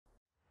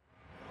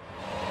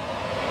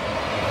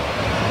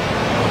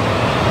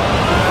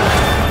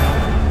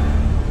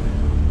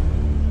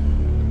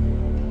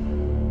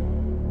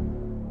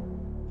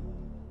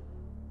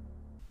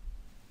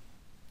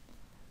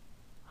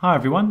Hi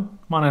everyone,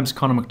 my name's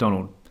Connor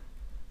McDonald.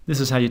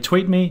 This is how you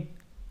tweet me,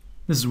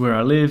 this is where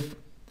I live,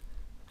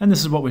 and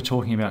this is what we're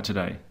talking about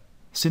today.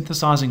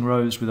 Synthesizing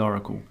rows with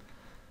Oracle.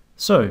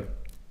 So,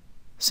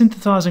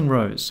 synthesizing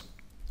rows.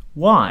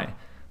 Why?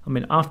 I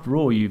mean, after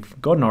all,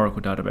 you've got an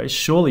Oracle database,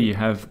 surely you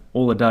have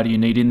all the data you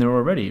need in there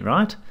already,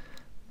 right?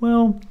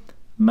 Well,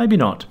 maybe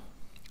not.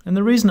 And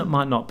the reason it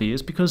might not be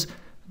is because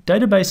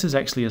databases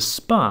actually are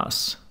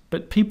sparse,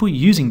 but people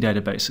using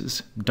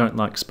databases don't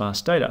like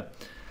sparse data.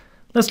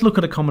 Let's look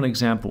at a common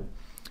example.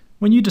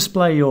 When you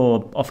display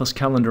your Office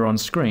calendar on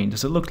screen,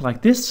 does it look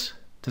like this?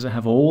 Does it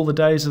have all the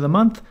days of the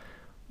month?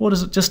 Or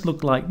does it just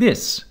look like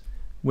this,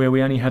 where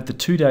we only have the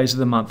 2 days of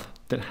the month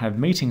that have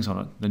meetings on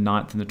it, the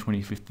 9th and the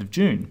 25th of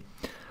June?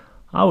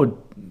 I would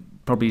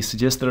probably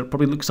suggest that it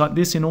probably looks like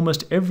this in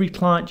almost every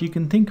client you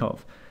can think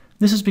of.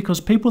 This is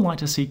because people like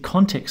to see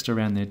context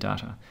around their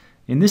data.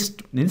 In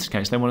this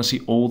case, they want to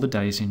see all the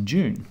days in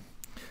June.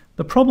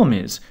 The problem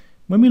is,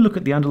 when we look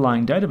at the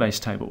underlying database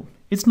table,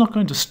 it's not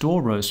going to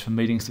store rows for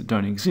meetings that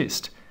don't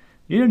exist.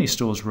 It only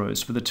stores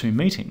rows for the 2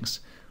 meetings.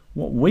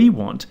 What we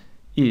want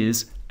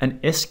is an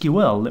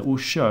SQL that will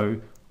show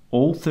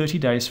all 30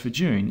 days for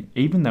June,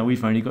 even though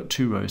we've only got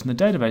 2 rows in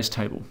the database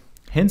table.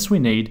 Hence, we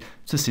need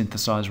to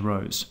synthesize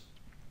rows.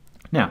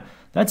 Now,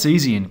 that's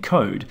easy in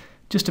code.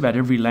 Just about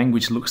every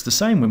language looks the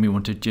same when we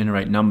want to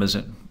generate numbers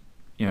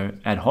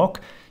ad hoc.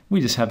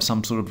 We just have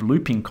some sort of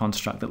looping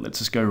construct that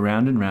lets us go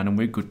round and round and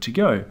we're good to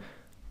go.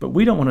 But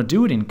we don't want to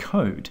do it in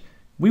code.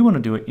 We want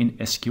to do it in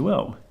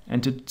SQL.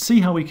 And to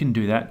see how we can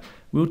do that,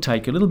 we'll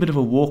take a little bit of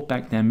a walk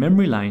back down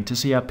memory lane to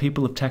see how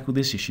people have tackled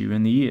this issue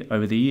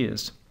over the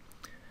years.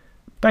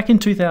 Back in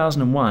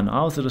 2001,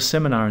 I was at a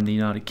seminar in the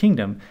United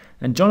Kingdom,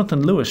 and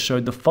Jonathan Lewis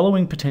showed the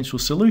following potential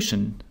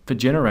solution for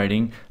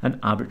generating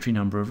an arbitrary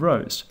number of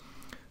rows.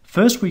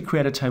 First, we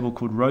create a table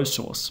called row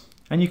source,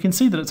 and you can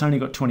see that it's only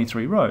got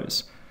 23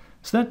 rows.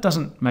 So that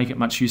doesn't make it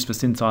much use for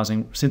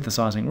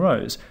synthesizing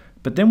rows,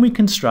 but then we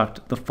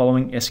construct the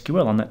following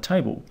SQL on that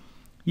table.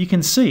 You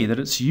can see that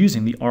it's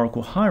using the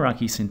Oracle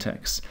hierarchy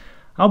syntax.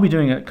 I'll be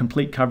doing a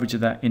complete coverage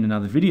of that in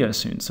another video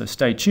soon, so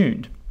stay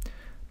tuned.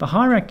 The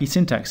hierarchy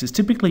syntax is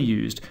typically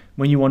used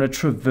when you want to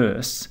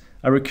traverse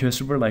a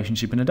recursive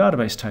relationship in a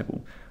database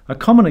table. A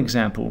common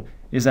example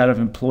is that of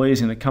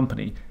employees in a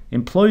company.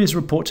 Employees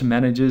report to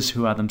managers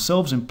who are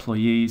themselves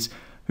employees,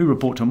 who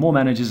report to more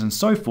managers and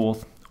so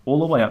forth,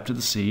 all the way up to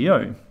the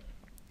CEO.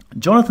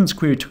 Jonathan's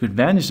query took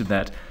advantage of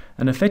that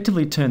and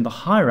effectively turned the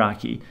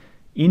hierarchy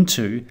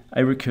into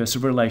a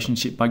recursive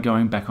relationship by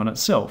going back on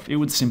itself. It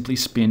would simply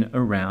spin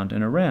around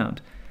and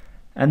around.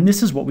 And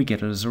this is what we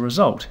get as a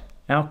result.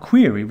 Our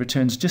query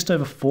returns just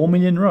over 4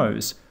 million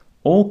rows,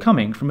 all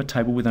coming from a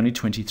table with only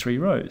 23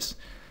 rows.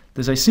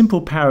 There's a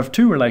simple power of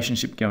 2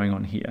 relationship going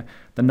on here.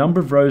 The number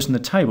of rows in the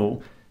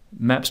table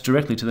maps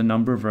directly to the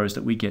number of rows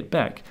that we get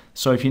back.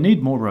 So if you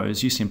need more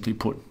rows, you simply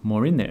put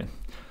more in there.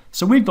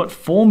 So we've got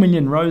 4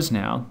 million rows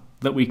now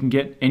that we can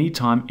get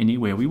anytime,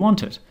 anywhere we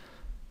want it.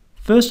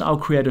 First, I'll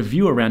create a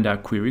view around our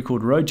query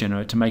called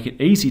RowGeno to make it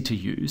easy to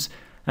use.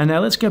 And now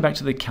let's go back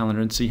to the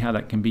calendar and see how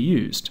that can be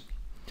used.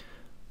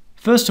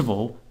 First of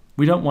all,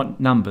 we don't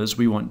want numbers,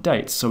 we want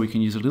dates. So we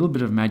can use a little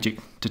bit of magic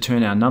to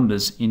turn our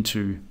numbers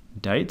into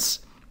dates.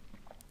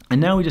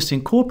 And now we just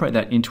incorporate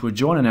that into a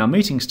join in our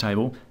meetings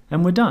table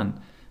and we're done.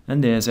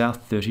 And there's our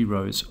 30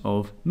 rows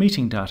of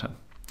meeting data.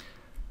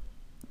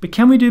 But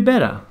can we do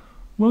better?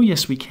 Well,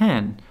 yes, we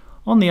can.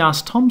 On the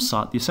Ask Tom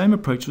site, the same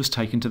approach was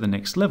taken to the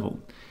next level.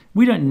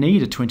 We don't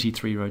need a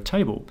 23-row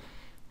table.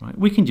 Right?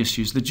 We can just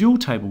use the dual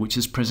table, which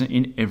is present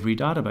in every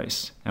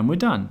database, and we're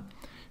done.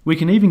 We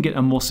can even get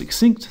a more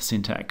succinct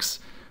syntax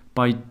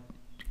by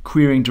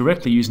querying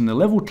directly using the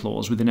level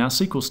clause within our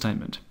SQL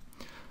statement.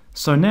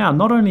 So now,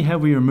 not only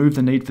have we removed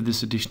the need for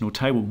this additional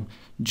table,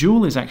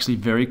 dual is actually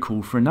very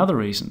cool for another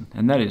reason,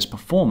 and that is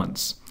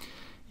performance.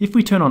 If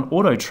we turn on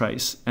auto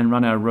trace and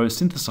run our row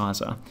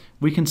synthesizer,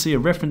 we can see a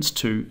reference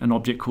to an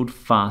object called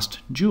fast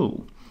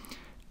dual.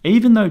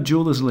 Even though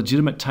dual is a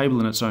legitimate table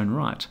in its own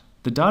right,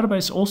 the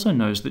database also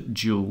knows that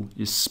dual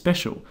is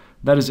special.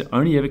 That is, it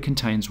only ever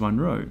contains 1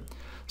 row.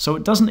 So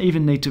it doesn't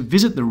even need to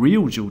visit the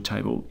real dual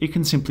table, it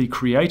can simply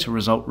create a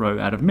result row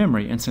out of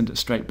memory and send it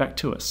straight back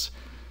to us.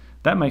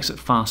 That makes it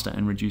faster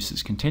and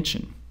reduces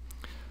contention.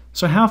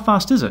 So how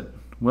fast is it?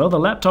 Well, the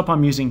laptop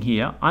I'm using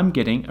here, I'm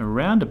getting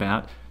around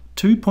about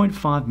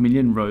 2.5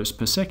 million rows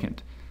per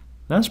second.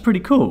 That's pretty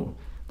cool.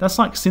 That's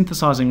like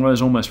synthesizing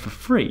rows almost for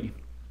free.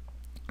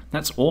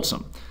 That's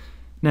awesome.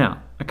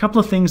 Now, a couple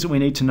of things that we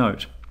need to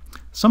note.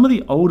 Some of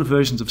the older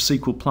versions of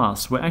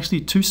SQL+ were actually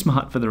too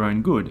smart for their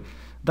own good.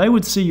 They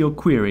would see your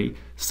query,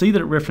 see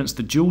that it referenced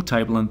the dual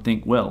table and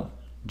think, well,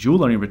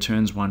 dual only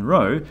returns 1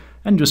 row,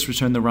 and just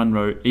return the 1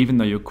 row even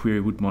though your query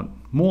would want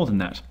more than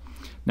that.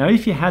 Now,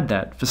 if you had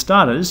that, for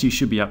starters, you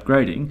should be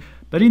upgrading,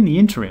 but in the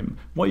interim,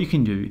 what you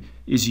can do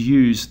is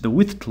use the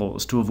with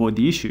clause to avoid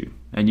the issue.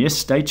 And yes,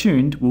 stay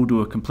tuned, we'll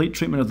do a complete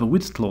treatment of the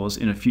with clause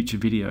in a future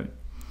video.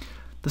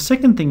 The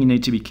second thing you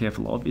need to be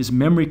careful of is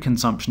memory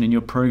consumption in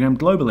your program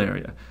global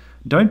area.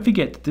 Don't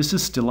forget that this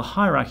is still a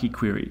hierarchy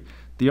query.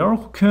 the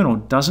Oracle kernel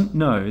doesn't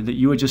know that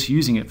you are just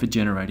using it for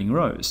generating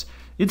rows.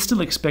 It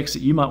still expects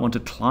that you might want to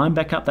climb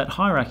back up that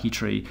hierarchy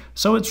tree,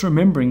 so it's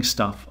remembering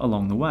stuff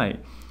along the way.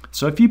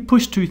 So if you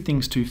push two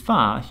things too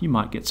far, you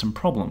might get some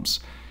problems.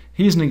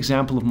 Here's an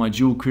example of my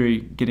dual query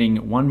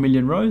getting 1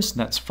 million rows.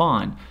 That's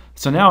fine.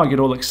 So now I get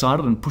all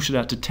excited and push it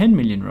out to 10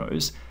 million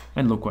rows,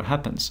 and look what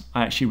happens.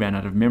 I actually ran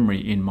out of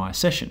memory in my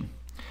session.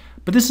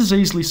 But this is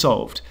easily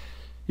solved.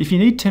 If you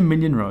need 10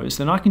 million rows,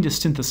 then I can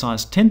just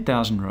synthesize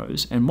 10,000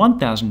 rows and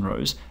 1,000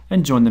 rows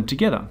and join them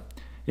together.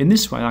 In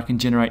this way, I can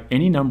generate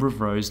any number of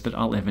rows that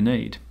I'll ever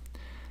need.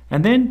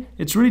 And then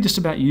it's really just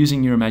about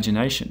using your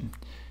imagination.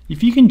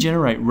 If you can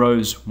generate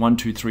rows 1,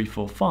 2, 3,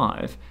 4,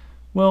 5,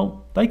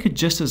 well, they could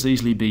just as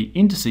easily be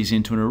indices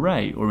into an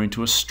array or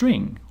into a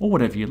string or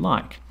whatever you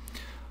like.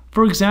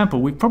 For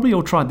example, we've probably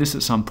all tried this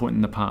at some point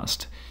in the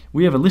past.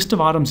 We have a list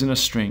of items in a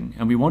string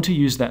and we want to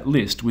use that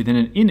list within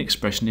an in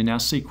expression in our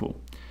SQL.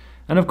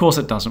 And of course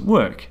it doesn't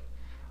work.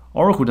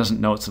 Oracle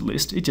doesn't know it's a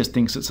list, it just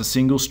thinks it's a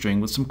single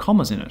string with some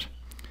commas in it.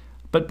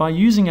 But by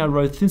using our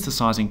row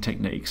synthesizing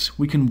techniques,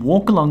 we can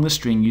walk along the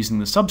string using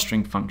the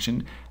substring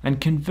function and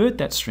convert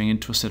that string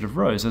into a set of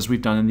rows, as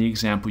we've done in the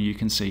example you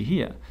can see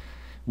here.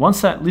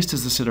 Once that list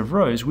is a set of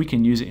rows, we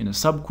can use it in a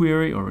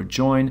subquery or a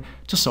join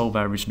to solve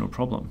our original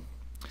problem.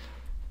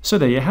 So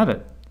there you have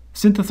it.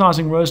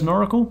 Synthesizing rows in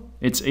Oracle,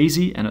 it's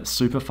easy and it's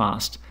super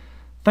fast.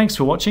 Thanks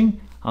for watching.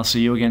 I'll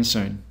see you again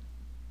soon.